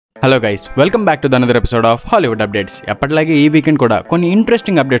Hello guys, welcome back to another episode of Hollywood updates. ఎప్పటిలాగే ఈ weekend కూడా కొన్ని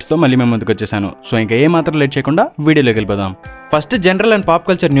ఇంట్రెస్టింగ్ అప్డేట్స్తో మళ్ళీ మేము ముందుకు వచ్చేసాను. సో ఇంకా ఏ మాత్రం లేట్ చేయకుండా వీడియోలోకి వెళ్ళిపోదాం. First general and pop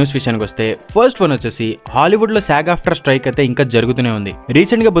culture news విషయానికి వస్తే ఫస్ట్ వన్ వచ్చేసి హాలీవుడ్ లో SAG-AFTRA స్ట్రైక్ అయితే ఇంకా జరుగుతూనే ఉంది.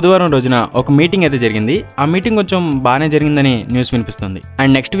 రీసెంట్ గా బుధవారం రోజున ఒక మీటింగ్ అయితే జరిగింది. ఆ మీటింగ్ కొంచెం బాగానే జరిగిందని న్యూస్ వినిపిస్తుంది.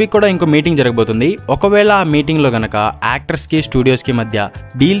 అండ్ నెక్స్ట్ వీక్ కూడా ఇంకో మీటింగ్ జరగబోతుంది. ఒకవేళ ఆ మీటింగ్ లో గనక యాక్టర్స్ కి స్టూడియోస్ కి మధ్య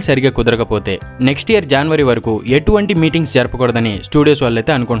డీల్ సరిగా కుదరకపోతే నెక్స్ట్ ఇయర్ జనవరి వరకు ఎటువంటి మీటింగ్స్ జరపకూడదని స్టూడియోస్ వాళ్ళు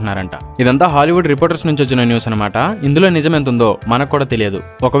అయితే అనుకుంటున్నారంట. ఇదంతా హాలీవుడ్ రిపోర్టర్స్ నుంచి వచ్చిన న్యూస్ అనమాట. ఇందులో నిజం ఎంత ఉందో మనకు కూడా తెలియదు.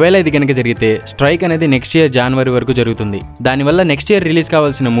 ఒకవేళ ఇది కనుక జరిగితే స్ట్రైక్ అనేది నెక్స్ట్ ఇయర్ జనవరి వరకు జరుగుతుంది. దానివల్ల నెక్స్ట్ ఇయర్ రిలీజ్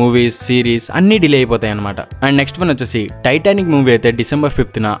కావాల్సిన మూవీస్, సిరీస్ అన్ని డిలే అయిపోతాయి అనమాట. అండ్ నెక్స్ట్ వన్ వచ్చేసి టైటానిక్ మూవీ అయితే December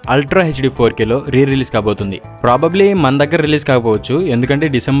 5th ultra HD 4K లో రీరిలీజ్ కాబోతుంది. ప్రాబబ్లీ మన దగ్గర రిలీజ్ కాకపోవచ్చు, ఎందుకంటే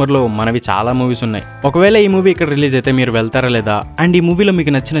డిసెంబర్ లో మనవి చాలా మూవీస్ ఉన్నాయి. ఒకవేళ ఈ మూవీ ఇక్కడ రిలీజ్ అయితే మీరు వెళ్తారా లేదా, అండ్ ఈ మూవీలో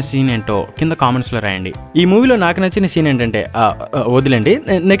మీకు నచ్చిన సీన్ ఏంటో కింద కామెంట్స్ లో రాయండి. ఈ మూవీలో నాకు నచ్చిన సీన్ ఏంటంటే వదిలేండి.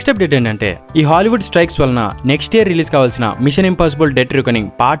 నెక్స్ట్ అప్డేట్ ఏంటంటే ఈ హాలీవుడ్ స్ట్రైక్స్ వలన నెక్స్ట్ ఇయర్ రిలీజ్ కావాల్సిన machine impossible dead reckoning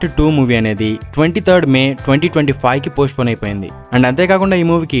part 2 movie అనేది 23rd May 2025 కి పోస్ట్ పోన్ అయిపోయింది. అండ్ అంతేకాకుండా ఈ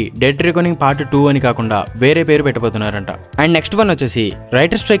మూవీకి డెడ్ రికనింగ్ పార్ట్ 2 అని కాకుండా వేరే పేరు పెట్టబోతున్నారంట. అండ్ నెక్స్ట్ వన్ వచ్చేసి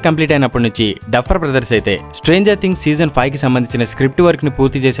రైటర్ స్ట్రైక్ కంప్లీట్ అయినప్పటి నుంచి డఫర్ బ్రదర్స్ అయితే స్ట్రేంజర్ థింగ్స్ Season 5 కి సంబంధించిన స్క్రిప్ట్ వర్క్ ని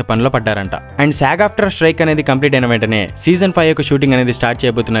పూర్తి చేసే పనిలో పడ్డారంట. అండ్ SAG-AFTRA స్ట్రైక్ అనేది కంప్లీట్ అయిన వెంటనే Season 5 యొక్క షూటింగ్ అనేది స్టార్ట్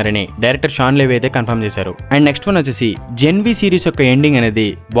చేయబోతున్నారని డైరెక్టర్ షాన్ లేవీ అయితే కన్ఫర్మ్ చేశారు. అండ్ నెక్స్ట్ వన్ వచ్చేసి జెన్ వి సిరీస్ యొక్క ఎండింగ్ అనేది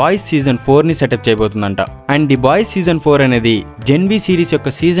బాయ్స్ Season 4 ని setup చేయబోతుందంట. And the boys Season 4 అనేది జెన్ వి సిరీస్ యొక్క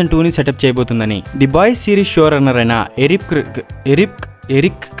Season 2 ని setup చేయబోతుందని the boys series show runner అయిన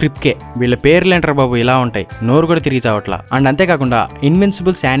ఎరిక్ క్రిప్కే, వీళ్ళ పేర్లు ఏంటారు బాబు ఇలా ఉంటాయి, నోరు కూడా తిరిగి చావట్లా. అండ్ అంతేకాకుండా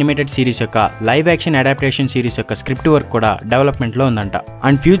ఇన్విన్సిబుల్స్ యానిమేటెడ్ సిరీస్ యొక్క లైవ్ యాక్షన్ అడాప్టేషన్ సిరీస్ యొక్క స్క్రిప్ట్ వర్క్ కూడా డెవలప్మెంట్ లో ఉందంట.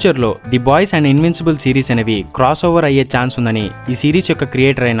 అండ్ ఫ్యూచర్ లో the boys and invincible series అనేవి క్రాస్ ఓవర్ అయ్యే ఛాన్స్ ఉందని ఈ సిరీస్ యొక్క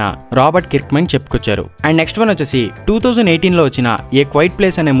క్రియేటర్ అయిన రాబర్ట్ కిర్క్మన్ చెప్పుకొచ్చారు. అండ్ నెక్స్ట్ వన్ వచ్చేసి 2018 లో వచ్చిన ఏ క్వైట్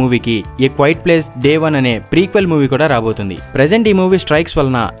ప్లేస్ అనే మూవీకి ఏ క్వైట్ ప్లేస్ Day 1 అనే ప్రీక్వెల్ మూవీ కూడా రాబోతుంది. ప్రెసెంట్ ఈ మూవీ స్ట్రైక్స్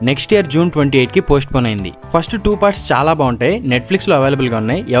వలన నెక్స్ట్ ఇయర్ June 28 కి పోస్ట్ పోన్ అయింది. ఫస్ట్ 2 parts చాలా బాగుంటాయి, నెట్ఫ్లిక్స్ లో అవైలబుల్ గా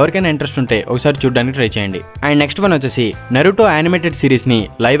ఉన్నాయి. ఎవరికైనా ఇంట్రెస్ట్ ఉంటే ఒకసారి చూడడానికి ట్రై చేయండి. అండ్ నెక్స్ట్ వన్ వచ్చేసి నరుటో యానిమేటెడ్ సిరీస్ ని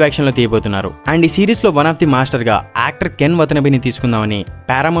లైవ్ యాక్షన్ లో తీయబోతున్నారు. అండ్ ఈ సిరీస్ లో వన్ ఆఫ్ ది మాస్టర్ గా యాక్టర్ కెన్ వతనబిని తీసుకుందామని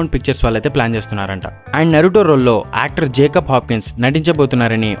పారామౌంట్ పిక్చర్స్ వాళ్ళైతే ప్లాన్ చేస్తున్నారంట. అండ్ నరుటో రోల్ లో యాక్టర్ జేకబ్ హాప్కిన్స్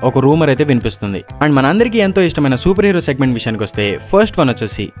నటించబోతున్నారని ఒక రూమర్ అయితే వినిపిస్తుంది. అండ్ మనందరికీ ఎంతో ఇష్టమైన సూపర్ హీరో సెగ్మెంట్ విషయానికి వస్తే ఫస్ట్ వన్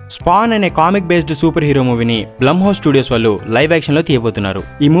వచ్చేసి స్పాన్ అనే కామిక్ బేస్డ్ సూపర్ హీరో మూవీని బ్లమ్ హౌస్ స్టూడియోస్ వాళ్ళు లైవ్ యాక్షన్ లో తీయబోతున్నారు.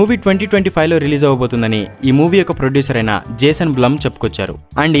 ఈ మూవీ 2025 లో రిలీజ్ అవబోతుందని ఈ మూవీ యొక్క ప్రొడ్యూసర్ అయిన జేసన్ బ్లమ్ చెప్పుకొచ్చారు.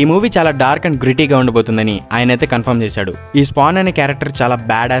 అండ్ ఈ మూవీ చాలా డార్క్ అండ్ గ్రిటీగా ఉండబోతుందని ఆయన అయితే కన్ఫర్మ్ చేశాడు. ఈ స్పాన్ అనే క్యారెక్టర్ చాలా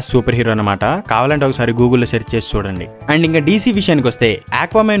బ్యాడ్ యాస్ సూపర్ హీరో అనమాట. కావాలంటే ఒకసారి గూగుల్లో సెర్చ్ చేసి చూడండి. అండ్ ఇంకా DC విషయానికి వస్తే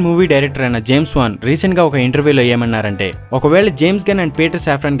Aquaman మూవీ డైరెక్టర్ అయిన జేమ్స్ వాన్ రీసెంట్ గా ఒక ఇంటర్వ్యూలో ఏమన్నారంటే, ఒకవేళ James gun and Peter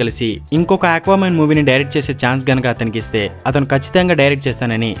saffron కలిసి ఇంకొక Aquaman మూవీని డైరెక్ట్ చేసే ఛాన్స్ గనక అతనికి ఇస్తే అతను ఖచ్చితంగా డైరెక్ట్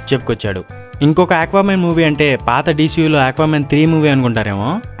చేస్తానని చెప్పుకొచ్చాడు. ఇంకొక Aquaman మూవీ అంటే పాత DCUలో Aquaman 3 మూవీ అనుకుంటారేమో.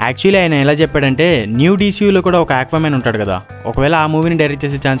 యాక్చువల్లీ ఆయన ఎలా చెప్పాడంటే న్యూ DCUలో కూడా ఒక Aquaman ఉంటాడు కదా, ఒకవేళ ఆ మూవీని డైరెక్ట్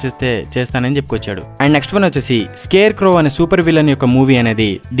చేసే ఛాన్స్ ఇస్తే చేస్తానని చెప్పుకొచ్చాడు. అండ్ నెక్స్ట్ వన్ వచ్చేసి Scarecrow అనే సూపర్ విలన్ యొక్క మూవీ అనేది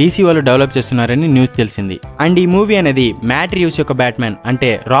DC వాళ్ళు డెవలప్ చేస్తున్నారని న్యూస్ తెలిసింది. అండ్ ఈ మూవీ అనేది మ్యాట్ రీవ్స్ యొక్క బ్యాట్మ్యాన్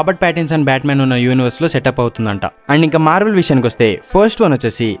అంటే రాబర్ట్ ప్యాటిన్సన్ బ్యాట్మ్యాన్ ఉన్న యూనివర్స్ లో సెటప్ అవుతుందంట. అండ్ ఇంకా మార్వెల్ విషయానికి వస్తే ఫస్ట్ వన్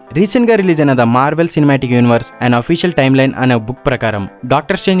వచ్చేసి రీసెంట్ గా రిలీజ్ అయిన the Marvel cinematic universe and official time line అనే బుక్ ప్రకారం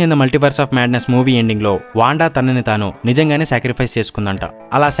doctor strange in the multiverse of madness movie ending లో వాండా తనని తాను నిజంగానే సాక్రిఫైస్ చేసుకుందంట.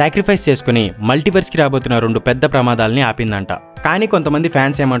 అలా సాక్రిఫైస్ చేసుకుని మల్టీవర్స్ కి రాబోతున్న 2 పెద్ద ప్రమాదాలని ఆపిందంట. కానీ కొంతమంది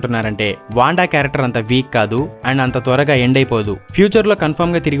ఫ్యాన్స్ ఏమంటున్నారంటే వాండా క్యారెక్టర్ అంత వీక్ కాదు అండ్ అంత త్వరగా ఎండ్ అయిపోదు, ఫ్యూచర్ లో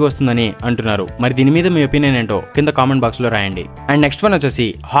కన్ఫర్మ్ గా తిరిగి వస్తుందని అంటున్నారు. మరి దీని మీద మీ ఒపీనియన్ ఏంటో కింద కామెంట్ బాక్స్ లో రాయండి. అండ్ నెక్స్ట్ వన్ వచ్చేసి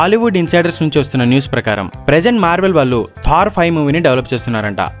హాలీవుడ్ ఇన్సైడర్స్ నుంచి వస్తున్న న్యూస్ ప్రకారం ప్రెజెంట్ మార్వెల్ వాళ్ళు థార్ 5 మూవీని డెవలప్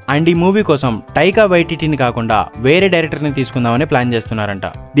చేస్తున్నారంట. అండ్ ఈ మూవీ కోసం టైకా వైటిటీని కాకుండా వేరే డైరెక్టర్ ని తీసుకుందామని ప్లాన్ చేస్తున్నారంట.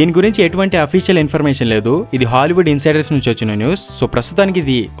 దీని గురించి ఎటువంటి అఫీషియల్ ఇన్ఫర్మేషన్ లేదు, ఇది హాలీవుడ్ ఇన్సైడర్స్ నుంచి వచ్చిన న్యూస్. సో ప్రస్తుతానికి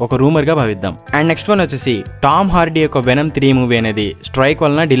ఇది ఒక రూమర్ గా భావిద్దాం. అండ్ నెక్స్ట్ వన్ వచ్చేసి టామ్ హార్డీ యొక్క వెనమ్ 3 మూవీ అనేది స్ట్రైక్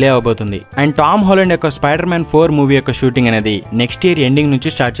వలన డిలే అవబోతుంది. అండ్ టామ్ హాలండ్ యొక్క Spiderman 4 మూవీ యొక్క షూటింగ్ అనేది నెక్స్ట్ ఇయర్ ఎండింగ్ నుంచి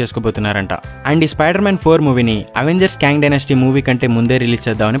స్టార్ట్ చేసుకోబోతున్నారంట. అండ్ ఈ Spiderman 4 మూవీని అవెంజర్స్ క్యాంగ్ డైనాసిటీ మూవీ కంటే ముందే రిలీజ్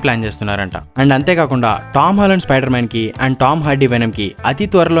చేద్దామని ప్లాన్ చేస్తున్నారంట. అండ్ అంతేకాకుండా టామ్ హాలండ్ Spiderman కి అండ్ టామ్ హార్డీ వెనమ్ కి అతి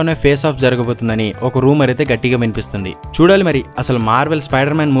త్వరలోనే ఫేస్ ఆఫ్ జరగబోతుందని ఒక రూమర్ అయితే గట్టిగా వినిపిస్తుంది. చూడాలి మరి అసలు మార్వెల్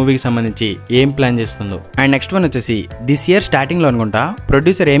Spiderman మూవీకి సంబంధించి ఇచ్చి ఏం ప్లాన్ చేస్తుందో. అండ్ నెక్స్ట్ వన్ వచ్చేసి దిస్ ఇయర్ స్టార్టింగ్ లో అనుకుంటా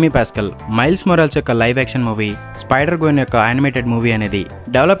ప్రొడ్యూసర్ ఏమీ పాస్కల్ మైల్స్ మొరాల్స్ యొక్క live action movie spider gonna యొక్క యానిమేటెడ్ మూవీ అనేది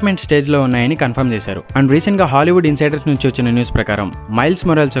డెవలప్మెంట్ స్టేజ్ లో ఉన్నాయని కన్ఫర్మ్ చేశారు. అండ్ రీసెంట్ గా హాలీవుడ్ ఇన్సైడర్స్ నుంచి వచ్చిన న్యూస్ ప్రకారం మైల్స్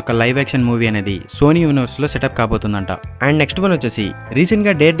మొరాల్స్ యొక్క లైవ్ యాక్షన్ మూవీ అనేది సోనీ యూనివర్స్ లో సెటప్ కాబోతుందంట. అండ్ నెక్స్ట్ వన్ వచ్చేసి రీసెంట్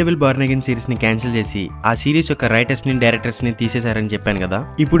గా dare devil born again series ని క్యాన్సిల్ చేసి ఆ సిరీస్ యొక్క రైటర్స్ ని డైరెక్టర్స్ ని తీసేశారని చెప్పాను కదా.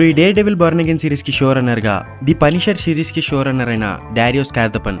 ఇప్పుడు ఈ dare devil born again series కి షో రన్నర్ గా ది పనిషర్ సిరీస్ కి షో రన్నర్ అయిన డారియస్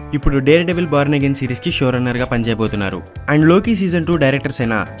కార్దపన్ ఇప్పుడు dare devil born again series కి షో రన్నర్ గా పనిచేయబోతున్నారు. అండ్ లోకీ సీజన్ 2 డైరెక్టర్స్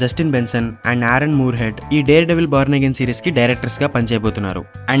అయిన జస్టిన్ బెన్సన్ అండ్ ఆరన్ మూర్హెడ్ ఈ dare devil born again series కి డైరెక్టర్స్ గా పనిచేయబోతున్నారు.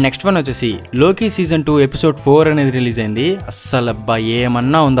 అండ్ నెక్స్ట్ వన్ వచ్చేసి లోకీ సీజన్ 2 ఎపిసోడ్ 4 అనేది రిలీజ్ అయింది. అస్సలు అబ్బా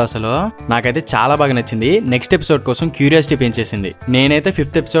ఏమన్నా ఉందో అసలు. నాకైతే చాలా బాగా నచ్చింది. నెక్స్ట్ ఎపిసోడ్ కోసం క్యూరియాసిటీ పెంచేసింది. నేనైతే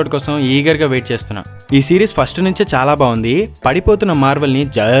 5th ఎపిసోడ్ కోసం ఈగర్ గా వెయిట్ చేస్తున్నా. ఈ సిరీస్ ఫస్ట్ నుంచే చాలా బాగుంది. పడిపోతున్న మార్వెల్ ని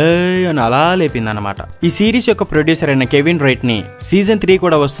జై అని అలా లేపిందన్నమాట. ఈ సిరీస్ యొక్క ప్రొడ్యూసర్ అయిన కెవిన్ రైట్ ని సీజన్ 3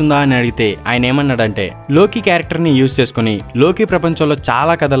 కూడా వస్తుందా అని అడిగితే ఆయన ఏమన్నాడంటే లోకీ క్యారెక్టర్ ని యూజ్ చేసుకుని లోకీ ప్రపంచంలో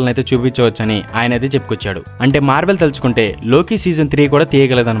చాలా కథలను అయితే చూపించవచ్చని ఆయన అయితే చెప్పుకొచ్చాడు. అంటే మార్వెల్ తలుచుకుంటే లోకీ సీజన్ 3 కూడా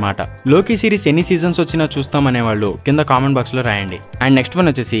తీయగలదన్నమాట. లోకీ సిరీస్ ఎన్ని సీజన్స్ వచ్చినా చూస్తామనే వాళ్ళు కింద కామెంట్ బాక్స్ లో రాయండి. అండ్ నెక్స్ట్ వన్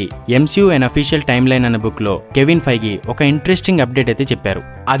వచ్చేసి MCU and official time line అనే బుక్ లో కెవిన్ ఫైగి ఒక ఇంట్రెస్టింగ్ అప్డేట్ అయితే చెప్పారు.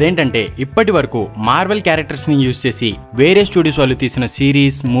 అదేంటంటే ఇప్పటి వరకు మార్వెల్ క్యారెక్టర్స్ ని యూజ్ చేసి వేరే స్టూడియోస్ వాళ్ళు తీసిన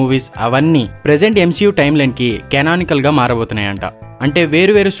సిరీస్ మూవీస్ అవన్నీ ప్రెజెంట్ MCU టైమ్ లైన్ కి కెనానికల్ గా మారబోతున్నాయంట. అంటే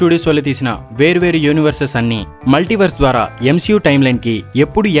వేరు స్టూడియోస్ వాళ్ళు తీసిన వేరు యూనివర్సెస్ అన్ని మల్టీవర్స్ ద్వారా MCU టైమ్ లైన్ కి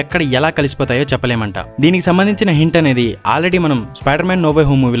ఎప్పుడు ఎక్కడ ఎలా కలిసిపోతాయో చెప్పలేమంట. దీనికి సంబంధించిన హింట్ అనేది ఆల్రెడీ మనం స్పైడర్మ్యాన్ నో వే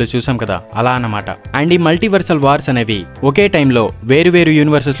హోమ్ మూవీలో చూసాం కదా, అలా అన్నమాట. అండ్ ఈ మల్టీవర్సల్ వార్స్ అనేవి ఒకే టైంలో వేరు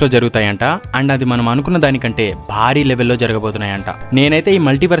యూనివర్సెస్ లో జరుగుతాయంట. అండ్ అది మనం అనుకున్న దానికంటే భారీ లెవెల్లో జరగబోతున్నాయంట. నేనైతే ఈ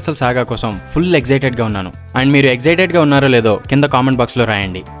మల్టీవర్సల్ సాగా కోసం ఫుల్ ఎక్సైటెడ్ గా ఉన్నాను. అండ్ మీరు ఎక్సైటెడ్ గా ఉన్నారో లేదో కింద కామెంట్ బాక్స్ లో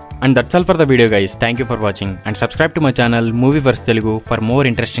రాయండి. And that's all for the video guys. Thank you for watching and subscribe to my channel Movieverse Telugu for more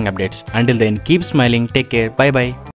interesting updates. Until then, keep smiling, take care, bye bye.